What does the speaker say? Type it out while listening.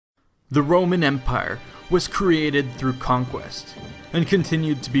The Roman Empire was created through conquest, and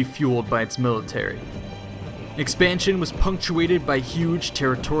continued to be fueled by its military. Expansion was punctuated by huge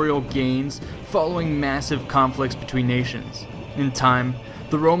territorial gains following massive conflicts between nations. In time,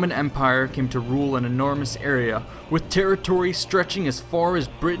 the Roman Empire came to rule an enormous area with territory stretching as far as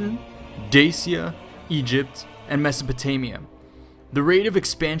Britain, Dacia, Egypt, and Mesopotamia. The rate of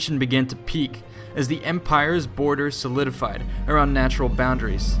expansion began to peak as the empire's borders solidified around natural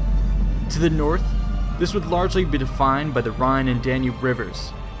boundaries. To the north, this would largely be defined by the Rhine and Danube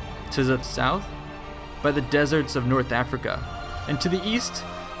rivers. To the south, by the deserts of North Africa, and to the east,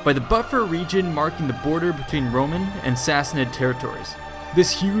 by the buffer region marking the border between Roman and Sassanid territories.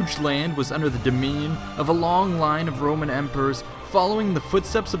 This huge land was under the dominion of a long line of Roman emperors following the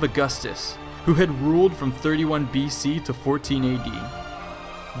footsteps of Augustus, who had ruled from 31 BC to 14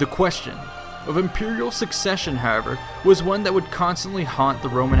 AD. The question of imperial succession, however, was one that would constantly haunt the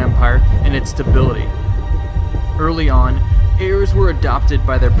Roman Empire and its stability. Early on, heirs were adopted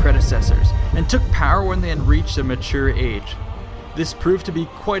by their predecessors and took power when they had reached a mature age. This proved to be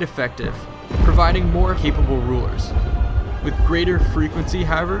quite effective, providing more capable rulers. With greater frequency,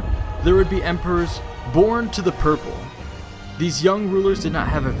 however, there would be emperors born to the purple. These young rulers did not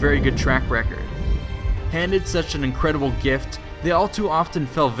have a very good track record. Handed such an incredible gift, they all too often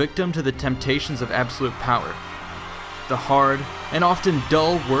fell victim to the temptations of absolute power. The hard and often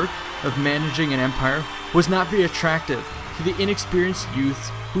dull work of managing an empire was not very attractive to the inexperienced youths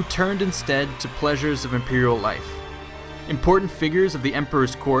who turned instead to pleasures of imperial life. Important figures of the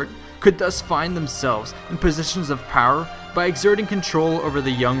emperor's court could thus find themselves in positions of power by exerting control over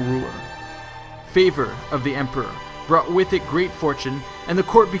the young ruler. Favor of the emperor brought with it great fortune, and the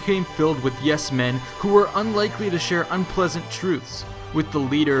court became filled with yes men who were unlikely to share unpleasant truths with the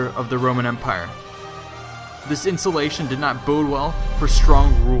leader of the Roman Empire. This insulation did not bode well for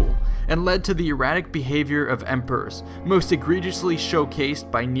strong rule, and led to the erratic behavior of emperors, most egregiously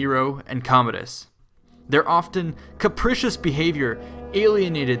showcased by Nero and Commodus. Their often capricious behavior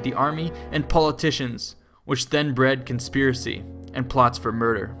alienated the army and politicians, which then bred conspiracy and plots for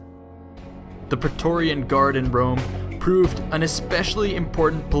murder. The Praetorian Guard in Rome proved an especially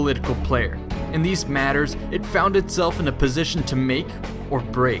important political player. In these matters, it found itself in a position to make or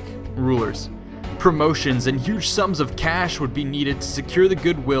break rulers. Promotions and huge sums of cash would be needed to secure the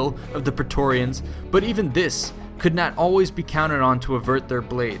goodwill of the Praetorians, but even this could not always be counted on to avert their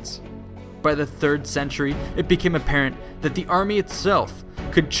blades. By the 3rd century, it became apparent that the army itself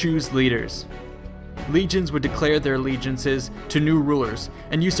could choose leaders. Legions would declare their allegiances to new rulers,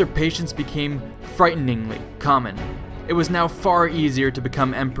 and usurpations became frighteningly common. It was now far easier to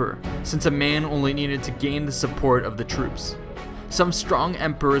become emperor, since a man only needed to gain the support of the troops. Some strong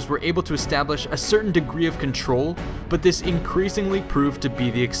emperors were able to establish a certain degree of control, but this increasingly proved to be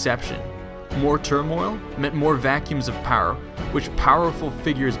the exception. More turmoil meant more vacuums of power, which powerful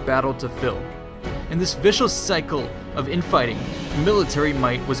figures battled to fill. In this vicious cycle of infighting, military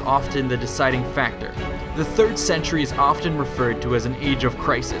might was often the deciding factor. The 3rd century is often referred to as an age of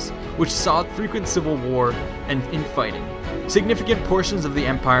crisis, which saw frequent civil war and infighting. Significant portions of the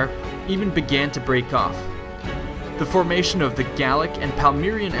empire even began to break off. The formation of the Gallic and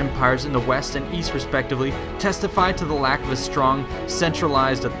Palmyrian empires in the west and east respectively testified to the lack of a strong,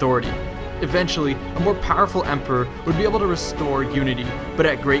 centralized authority. Eventually, a more powerful emperor would be able to restore unity, but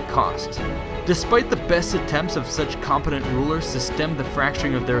at great cost. Despite the best attempts of such competent rulers to stem the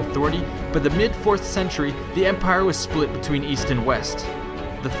fracturing of their authority, by the mid-4th century, the empire was split between east and west.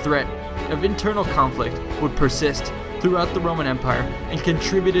 The threat of internal conflict would persist throughout the Roman Empire and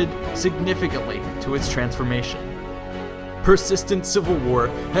contributed significantly to its transformation. Persistent civil war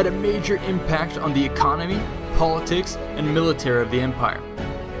had a major impact on the economy, politics, and military of the empire.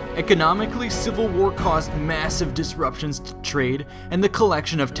 Economically, civil war caused massive disruptions to trade and the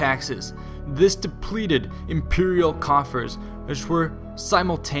collection of taxes. This depleted imperial coffers, which were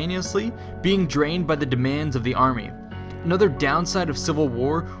simultaneously being drained by the demands of the army. Another downside of civil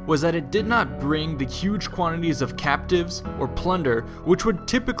war was that it did not bring the huge quantities of captives or plunder which would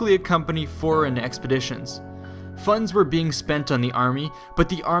typically accompany foreign expeditions. Funds were being spent on the army, but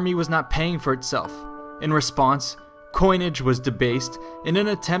the army was not paying for itself. In response, coinage was debased in an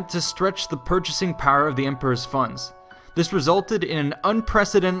attempt to stretch the purchasing power of the emperor's funds. This resulted in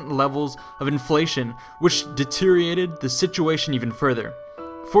unprecedented levels of inflation, which deteriorated the situation even further.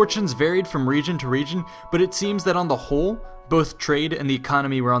 Fortunes varied from region to region, but it seems that on the whole, both trade and the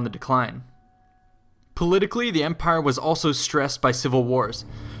economy were on the decline. Politically, the empire was also stressed by civil wars.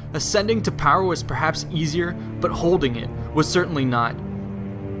 Ascending to power was perhaps easier, but holding it was certainly not.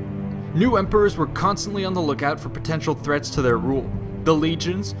 New emperors were constantly on the lookout for potential threats to their rule. The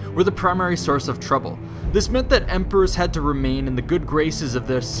legions were the primary source of trouble. This meant that emperors had to remain in the good graces of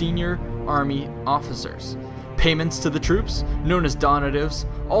their senior army officers. Payments to the troops, known as donatives,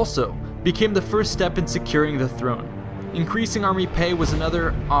 also became the first step in securing the throne. Increasing army pay was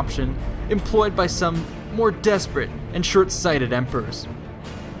another option employed by some more desperate and short-sighted emperors.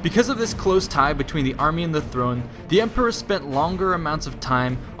 Because of this close tie between the army and the throne, the emperor spent longer amounts of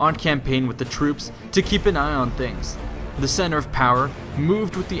time on campaign with the troops to keep an eye on things. The center of power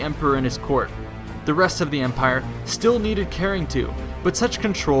moved with the emperor and his court. The rest of the empire still needed caring to, but such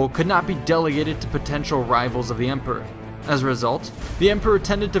control could not be delegated to potential rivals of the emperor. As a result, the emperor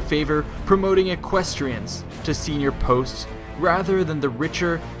tended to favor promoting equestrians to senior posts rather than the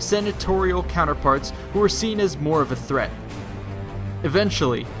richer senatorial counterparts who were seen as more of a threat.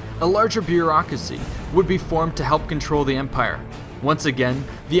 Eventually, a larger bureaucracy would be formed to help control the empire. Once again,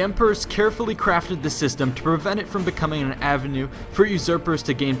 the emperors carefully crafted the system to prevent it from becoming an avenue for usurpers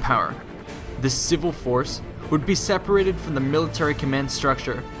to gain power. This civil force would be separated from the military command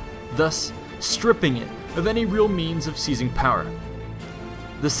structure, thus stripping it of any real means of seizing power.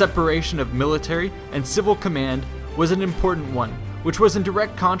 The separation of military and civil command was an important one, which was in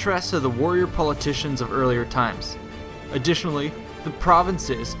direct contrast to the warrior politicians of earlier times. Additionally, the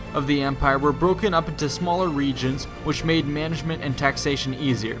provinces of the empire were broken up into smaller regions, which made management and taxation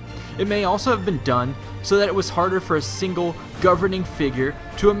easier. It may also have been done so that it was harder for a single governing figure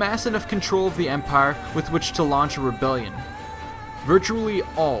to amass enough control of the empire with which to launch a rebellion. Virtually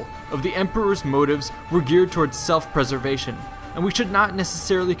all of the emperor's motives were geared towards self-preservation, and we should not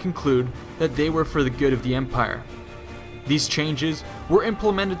necessarily conclude that they were for the good of the empire. These changes were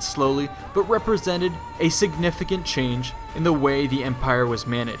implemented slowly, but represented a significant change in the way the empire was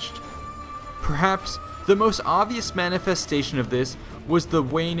managed. Perhaps the most obvious manifestation of this was the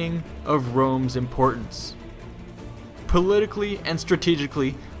waning of Rome's importance. Politically and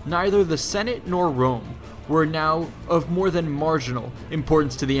strategically, neither the Senate nor Rome were now of more than marginal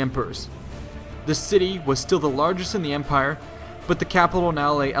importance to the emperors. The city was still the largest in the empire, but the capital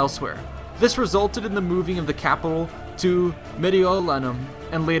now lay elsewhere. This resulted in the moving of the capital to Mediolanum,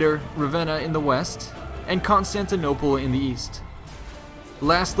 and later Ravenna in the west, and Constantinople in the east.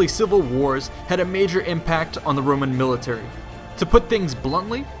 Lastly, civil wars had a major impact on the Roman military. To put things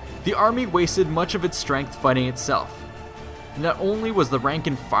bluntly, the army wasted much of its strength fighting itself. Not only was the rank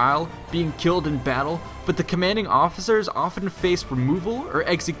and file being killed in battle, but the commanding officers often faced removal or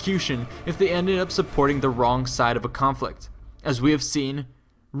execution if they ended up supporting the wrong side of a conflict. As we have seen,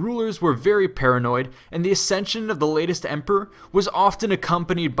 rulers were very paranoid, and the ascension of the latest emperor was often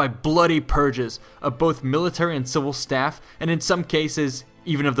accompanied by bloody purges of both military and civil staff, and in some cases,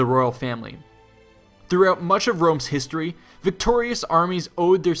 even of the royal family. Throughout much of Rome's history, victorious armies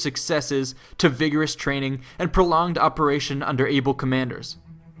owed their successes to vigorous training and prolonged operation under able commanders.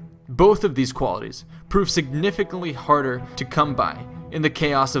 Both of these qualities proved significantly harder to come by in the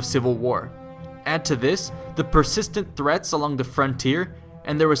chaos of civil war. Add to this the persistent threats along the frontier,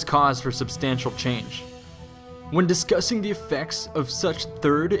 and there was cause for substantial change. When discussing the effects of such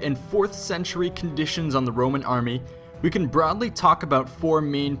 3rd and 4th century conditions on the Roman army, we can broadly talk about 4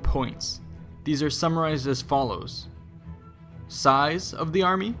 main points. These are summarized as follows: size of the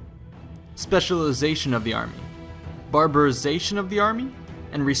army, specialization of the army, barbarization of the army,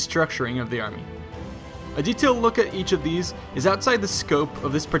 and restructuring of the army. A detailed look at each of these is outside the scope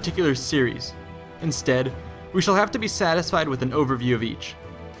of this particular series. Instead, we shall have to be satisfied with an overview of each.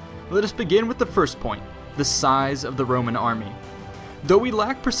 Let us begin with the first point, the size of the Roman army. Though we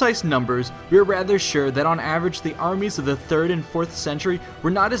lack precise numbers, we are rather sure that on average the armies of the 3rd and 4th century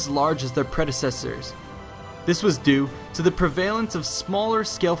were not as large as their predecessors. This was due to the prevalence of smaller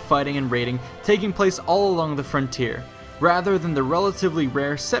scale fighting and raiding taking place all along the frontier, rather than the relatively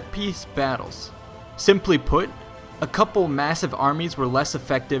rare set-piece battles. Simply put, a couple massive armies were less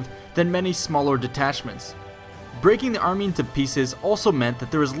effective than many smaller detachments. Breaking the army into pieces also meant that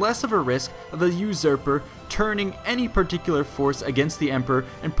there was less of a risk of a usurper turning any particular force against the emperor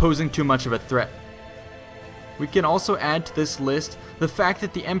and posing too much of a threat. We can also add to this list the fact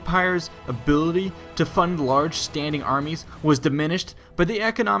that the empire's ability to fund large standing armies was diminished by the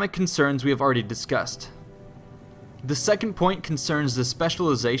economic concerns we have already discussed. The second point concerns the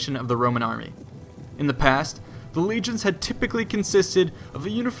specialization of the Roman army. In the past, the legions had typically consisted of a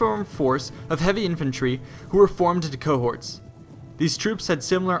uniform force of heavy infantry who were formed into cohorts. These troops had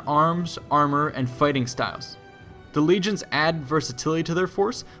similar arms, armor, and fighting styles. The legions added versatility to their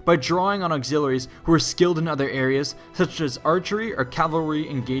force by drawing on auxiliaries who were skilled in other areas, such as archery or cavalry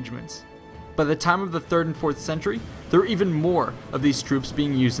engagements. By the time of the 3rd and 4th century, there were even more of these troops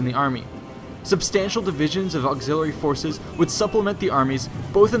being used in the army. Substantial divisions of auxiliary forces would supplement the armies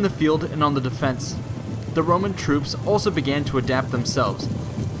both in the field and on the defense. The Roman troops also began to adapt themselves.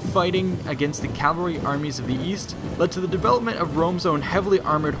 Fighting against the cavalry armies of the east led to the development of Rome's own heavily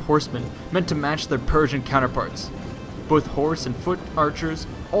armored horsemen meant to match their Persian counterparts. Both horse and foot archers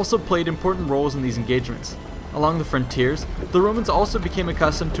also played important roles in these engagements. Along the frontiers, the Romans also became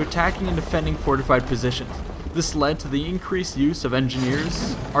accustomed to attacking and defending fortified positions. This led to the increased use of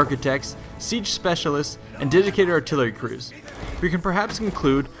engineers, architects, siege specialists, and dedicated artillery crews. We can perhaps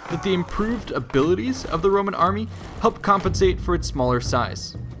conclude that the improved abilities of the Roman army helped compensate for its smaller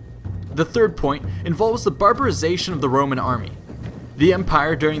size. The third point involves the barbarization of the Roman army. The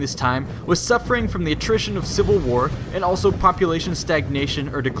empire during this time was suffering from the attrition of civil war and also population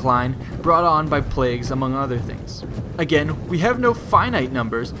stagnation or decline brought on by plagues, among other things. Again, we have no finite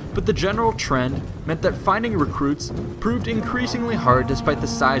numbers, but the general trend meant that finding recruits proved increasingly hard despite the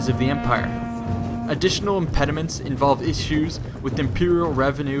size of the empire. Additional impediments involve issues with imperial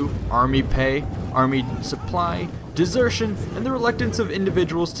revenue, army pay, army supply, desertion, and the reluctance of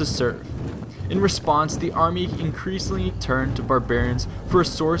individuals to serve. In response, the army increasingly turned to barbarians for a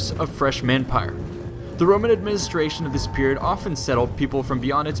source of fresh manpower. The Roman administration of this period often settled people from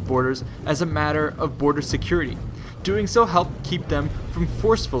beyond its borders as a matter of border security. Doing so helped keep them from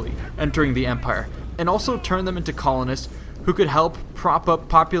forcefully entering the empire, and also turn them into colonists who could help prop up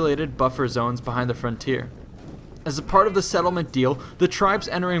populated buffer zones behind the frontier. As a part of the settlement deal, the tribes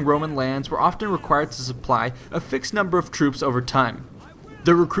entering Roman lands were often required to supply a fixed number of troops over time.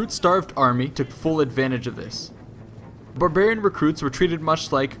 The recruit-starved army took full advantage of this. Barbarian recruits were treated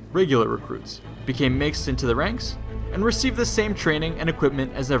much like regular recruits, became mixed into the ranks, and received the same training and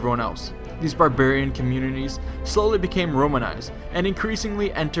equipment as everyone else. These barbarian communities slowly became Romanized and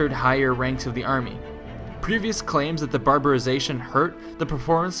increasingly entered higher ranks of the army. Previous claims that the barbarization hurt the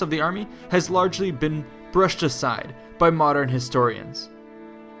performance of the army has largely been brushed aside by modern historians.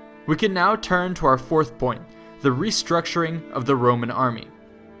 We can now turn to our fourth point, the restructuring of the Roman army.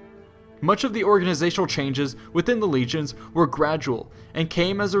 Much of the organizational changes within the legions were gradual and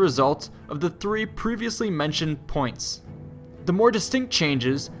came as a result of the three previously mentioned points. The more distinct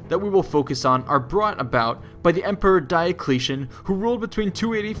changes that we will focus on are brought about by the Emperor Diocletian, who ruled between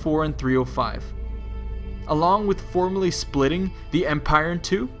 284 and 305. Along with formally splitting the empire in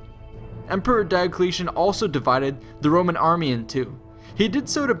two, Emperor Diocletian also divided the Roman army in two. He did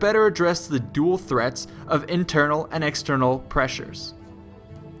so to better address the dual threats of internal and external pressures.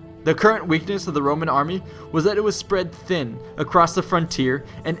 The current weakness of the Roman army was that it was spread thin across the frontier,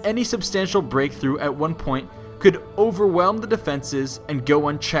 and any substantial breakthrough at one point could overwhelm the defenses and go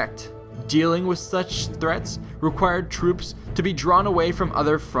unchecked. Dealing with such threats required troops to be drawn away from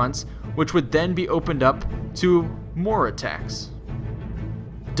other fronts, which would then be opened up to more attacks.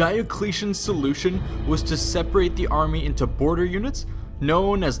 Diocletian's solution was to separate the army into border units,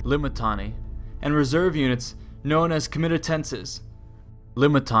 known as limitani, and reserve units, known as comitatenses.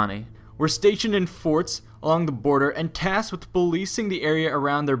 Limitani were stationed in forts along the border and tasked with policing the area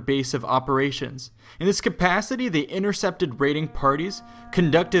around their base of operations. In this capacity, they intercepted raiding parties,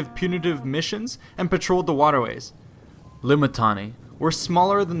 conducted punitive missions, and patrolled the waterways. Limitani were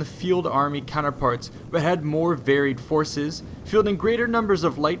smaller than the field army counterparts, but had more varied forces, fielding greater numbers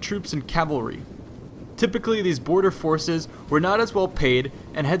of light troops and cavalry. Typically, these border forces were not as well paid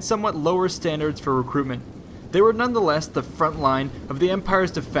and had somewhat lower standards for recruitment. They were nonetheless the front line of the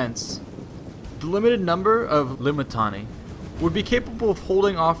empire's defense. The limited number of limitani would be capable of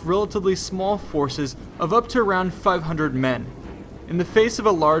holding off relatively small forces of up to around 500 men. In the face of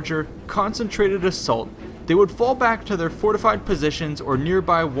a larger, concentrated assault, they would fall back to their fortified positions or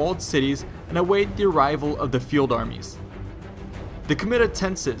nearby walled cities and await the arrival of the field armies. The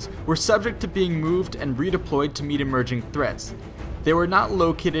comitatenses were subject to being moved and redeployed to meet emerging threats. They were not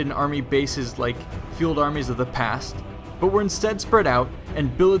located in army bases like field armies of the past, but were instead spread out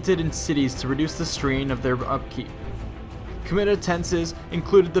and billeted in cities to reduce the strain of their upkeep. Comitatenses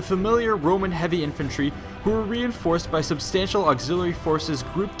included the familiar Roman heavy infantry, who were reinforced by substantial auxiliary forces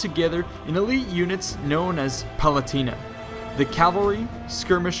grouped together in elite units known as palatina. The cavalry,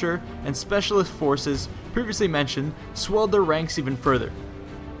 skirmisher, and specialist forces previously mentioned swelled their ranks even further.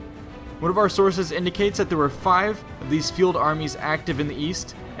 One of our sources indicates that there were 5 of these field armies active in the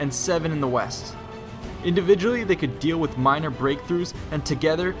east and 7 in the west. Individually, they could deal with minor breakthroughs and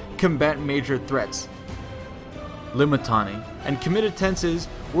together combat major threats. Limitani and comitatenses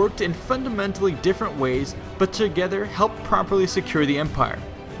worked in fundamentally different ways, but together helped properly secure the empire.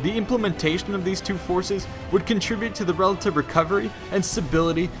 The implementation of these two forces would contribute to the relative recovery and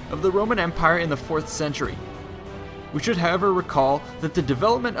stability of the Roman Empire in the 4th century. We should however recall that the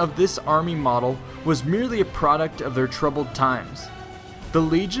development of this army model was merely a product of their troubled times. The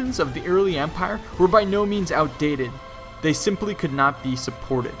legions of the early empire were by no means outdated, they simply could not be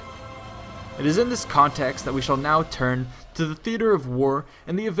supported. It is in this context that we shall now turn to the theater of war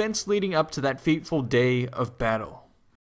and the events leading up to that fateful day of battle.